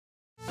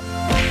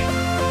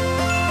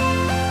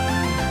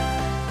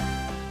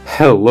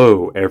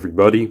Hello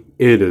everybody,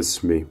 it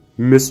is me,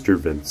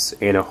 MisterVince,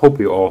 and I hope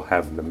you all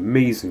have an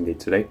amazing day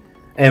today,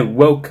 and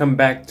welcome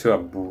back to a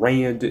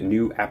brand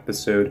new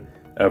episode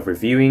of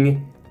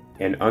reviewing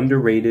an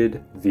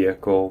underrated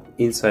vehicle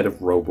inside of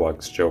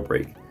Roblox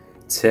Jailbreak.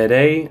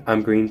 Today,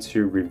 I'm going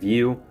to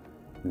review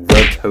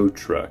the tow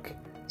truck.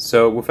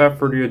 So without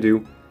further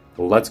ado,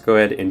 let's go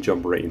ahead and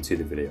jump right into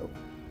the video.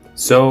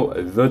 So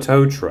the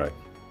tow truck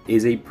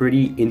is a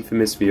pretty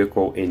infamous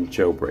vehicle in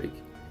Jailbreak.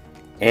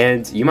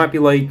 And you might be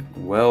like,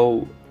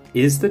 well,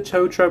 is the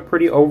tow truck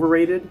pretty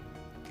overrated?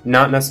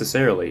 Not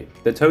necessarily.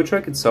 The tow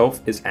truck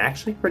itself is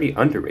actually pretty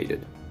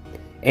underrated.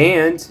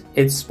 And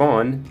its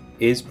spawn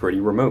is pretty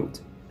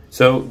remote.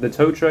 So the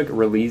tow truck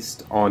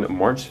released on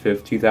March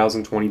 5th,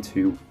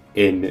 2022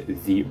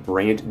 in the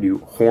brand new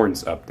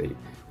Horns update,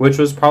 which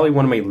was probably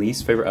one of my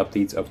least favorite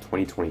updates of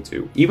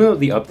 2022, even though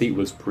the update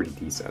was pretty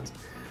decent.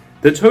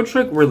 The tow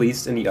truck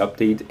released in the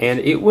update, and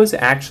it was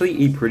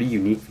actually a pretty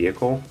unique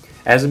vehicle,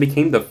 as it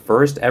became the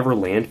first ever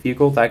land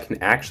vehicle that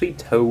can actually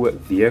tow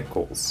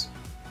vehicles.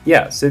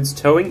 Yeah, since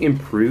towing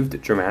improved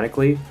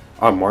dramatically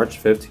on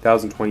March 5th,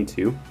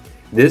 2022,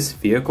 this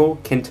vehicle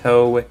can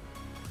tow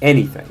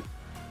anything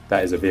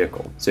that is a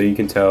vehicle. So you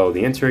can tow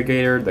the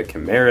Interrogator, the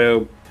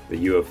Camaro,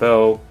 the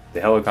UFO,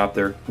 the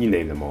helicopter, you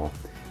name them all.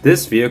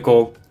 This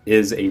vehicle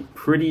is a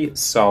pretty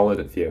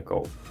solid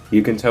vehicle.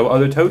 You can tow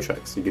other tow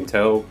trucks, you can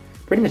tow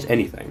pretty much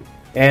anything.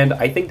 And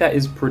I think that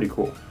is pretty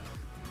cool.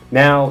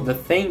 Now, the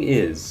thing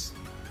is,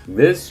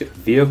 this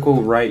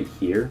vehicle right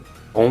here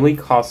only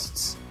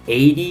costs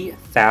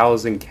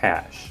 80,000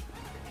 cash.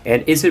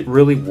 And is it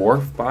really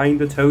worth buying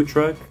the tow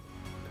truck?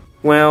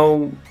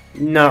 Well,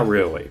 not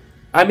really.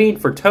 I mean,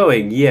 for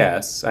towing,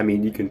 yes. I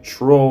mean, you can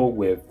troll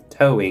with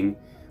towing,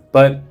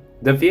 but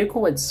the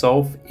vehicle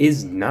itself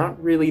is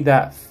not really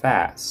that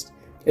fast.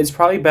 It's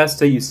probably best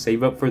that you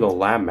save up for the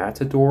Lab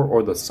Matador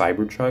or the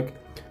Cybertruck,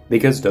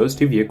 because those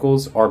two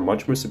vehicles are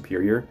much more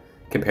superior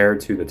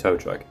compared to the tow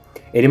truck.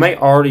 And you might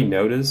already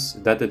notice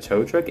that the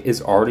tow truck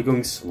is already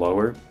going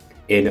slower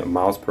in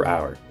miles per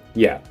hour.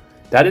 Yeah,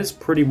 that is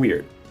pretty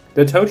weird.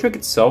 The tow truck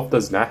itself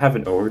does not have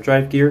an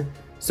overdrive gear,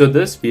 so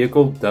this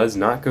vehicle does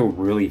not go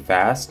really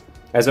fast,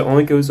 as it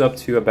only goes up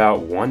to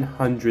about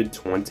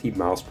 120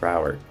 miles per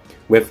hour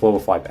with level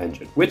 5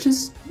 engine, which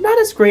is not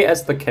as great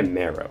as the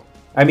Camaro.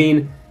 I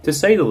mean, to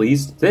say the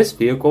least, this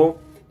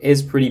vehicle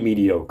is pretty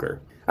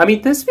mediocre. I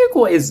mean, this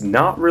vehicle is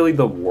not really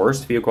the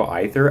worst vehicle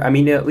either. I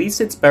mean, at least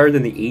it's better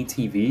than the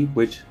ATV,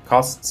 which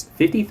costs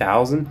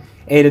 50,000,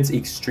 and it's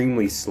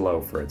extremely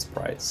slow for its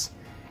price.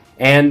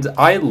 And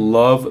I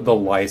love the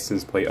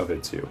license plate of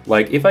it too.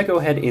 Like, if I go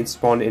ahead and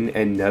spawn in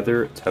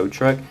another tow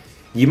truck,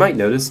 you might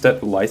notice that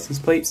the license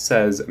plate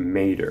says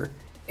Mater.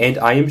 And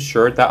I am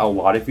sure that a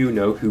lot of you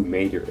know who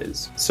Mater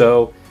is.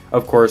 So,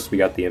 of course, we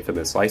got the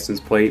infamous license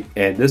plate,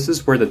 and this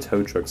is where the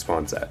tow truck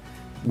spawns at.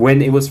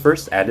 When it was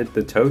first added,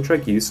 the tow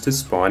truck used to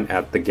spawn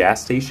at the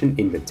gas station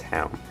in the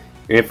town.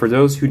 And for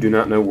those who do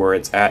not know where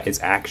it's at,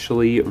 it's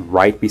actually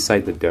right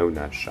beside the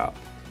donut shop.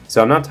 So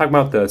I'm not talking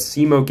about the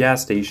SEMO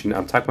gas station,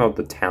 I'm talking about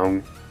the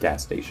town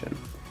gas station,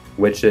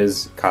 which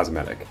is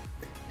cosmetic.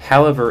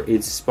 However,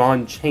 its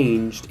spawn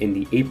changed in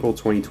the April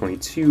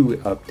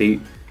 2022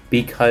 update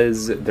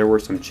because there were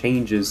some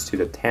changes to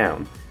the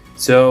town.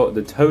 So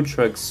the tow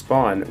truck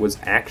spawn was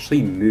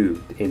actually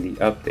moved in the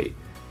update.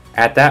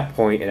 At that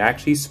point, it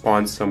actually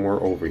spawned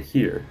somewhere over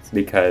here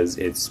because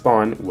its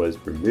spawn was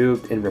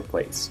removed and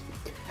replaced.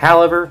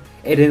 However,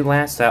 it didn't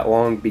last that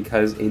long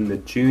because in the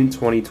June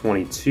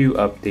 2022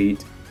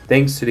 update,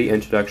 thanks to the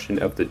introduction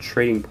of the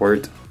trading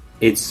port,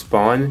 its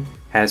spawn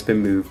has been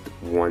moved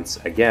once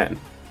again.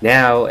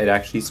 Now, it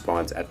actually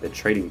spawns at the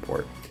trading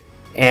port.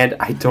 And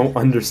I don't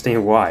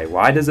understand why.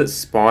 Why does it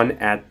spawn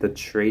at the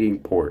trading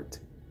port?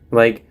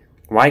 Like,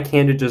 why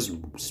can't it just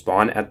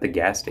spawn at the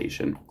gas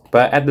station?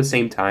 But at the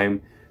same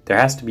time, there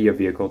has to be a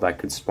vehicle that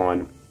could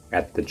spawn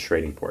at the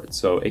trading port,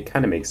 so it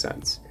kind of makes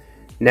sense.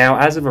 Now,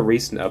 as of a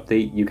recent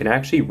update, you can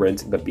actually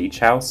rent the beach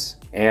house,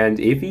 and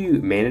if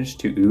you manage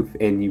to oof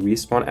and you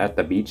respawn at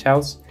the beach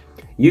house,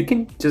 you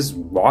can just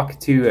walk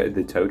to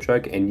the tow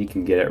truck and you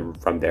can get it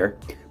from there.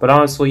 But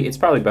honestly, it's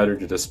probably better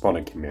to just spawn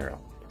a Camaro.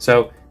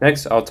 So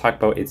next, I'll talk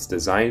about its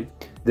design.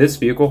 This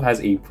vehicle has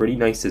a pretty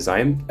nice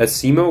design.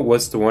 Asimo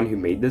was the one who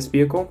made this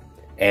vehicle,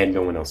 and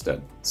no one else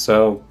did.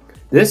 So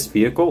this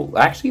vehicle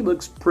actually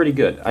looks pretty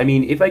good. I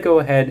mean, if I go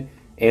ahead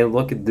and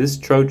look at this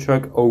tow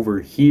truck over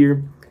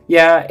here,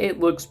 yeah, it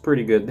looks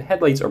pretty good. The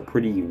headlights are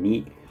pretty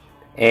unique,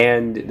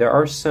 and there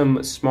are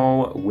some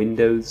small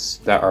windows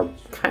that are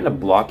kind of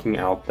blocking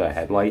out the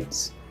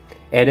headlights.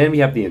 And then we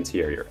have the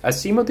interior.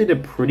 Asimo did a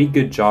pretty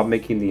good job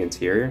making the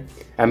interior.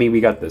 I mean,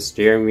 we got the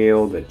steering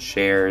wheel, the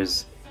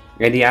chairs,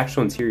 and the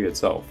actual interior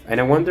itself. And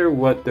I wonder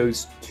what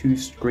those two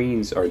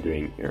screens are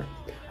doing here.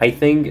 I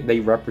think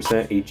they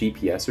represent a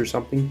GPS or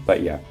something,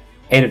 but yeah.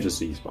 And it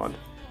just despawned.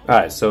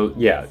 Alright, so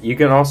yeah, you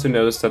can also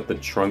notice that the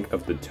trunk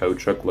of the tow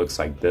truck looks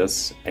like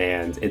this,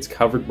 and it's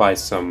covered by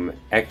some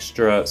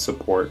extra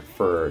support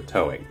for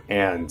towing.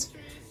 And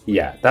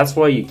yeah, that's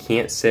why you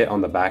can't sit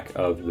on the back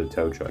of the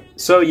tow truck.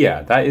 So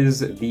yeah, that is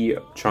the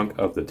trunk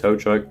of the tow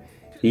truck.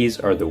 These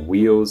are the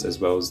wheels as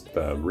well as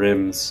the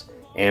rims,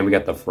 and we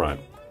got the front.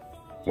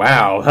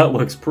 Wow, that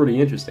looks pretty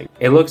interesting.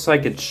 It looks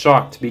like it's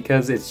shocked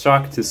because it's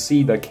shocked to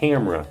see the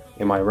camera,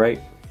 am I right?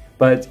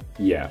 But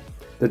yeah,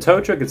 the tow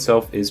truck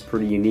itself is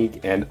pretty unique,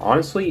 and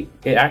honestly,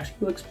 it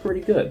actually looks pretty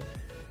good.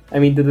 I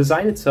mean, the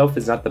design itself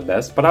is not the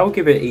best, but I will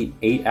give it an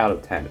 8 out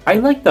of 10. I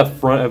like the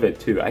front of it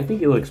too. I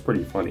think it looks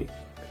pretty funny.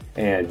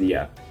 And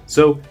yeah,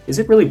 so is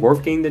it really worth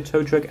getting the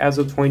tow truck as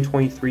of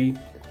 2023?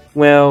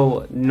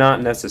 Well,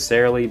 not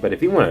necessarily, but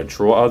if you want to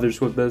troll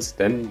others with this,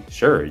 then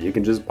sure, you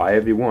can just buy it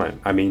if you want.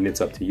 I mean, it's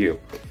up to you.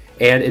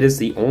 And it is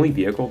the only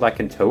vehicle that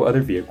can tow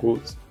other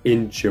vehicles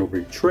in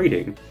Jailbreak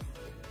trading,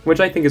 which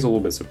I think is a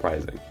little bit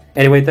surprising.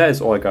 Anyway, that is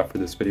all I got for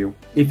this video.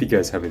 If you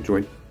guys have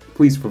enjoyed,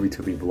 please feel free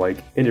to leave a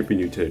like, and if you're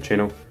new to the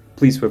channel,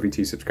 please feel free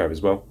to subscribe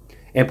as well.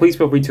 And please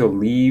feel free to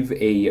leave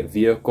a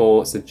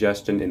vehicle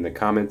suggestion in the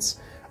comments.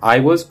 I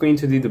was going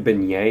to do the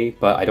beignet,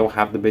 but I don't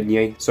have the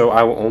beignet, so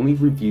I will only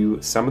review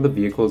some of the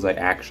vehicles I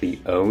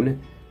actually own.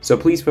 So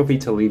please feel free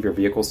to leave your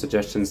vehicle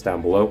suggestions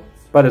down below.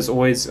 But as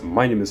always,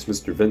 my name is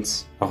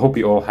MisterVince. I hope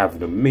you all have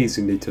an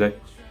amazing day today,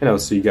 and I'll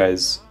see you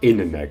guys in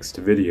the next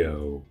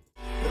video.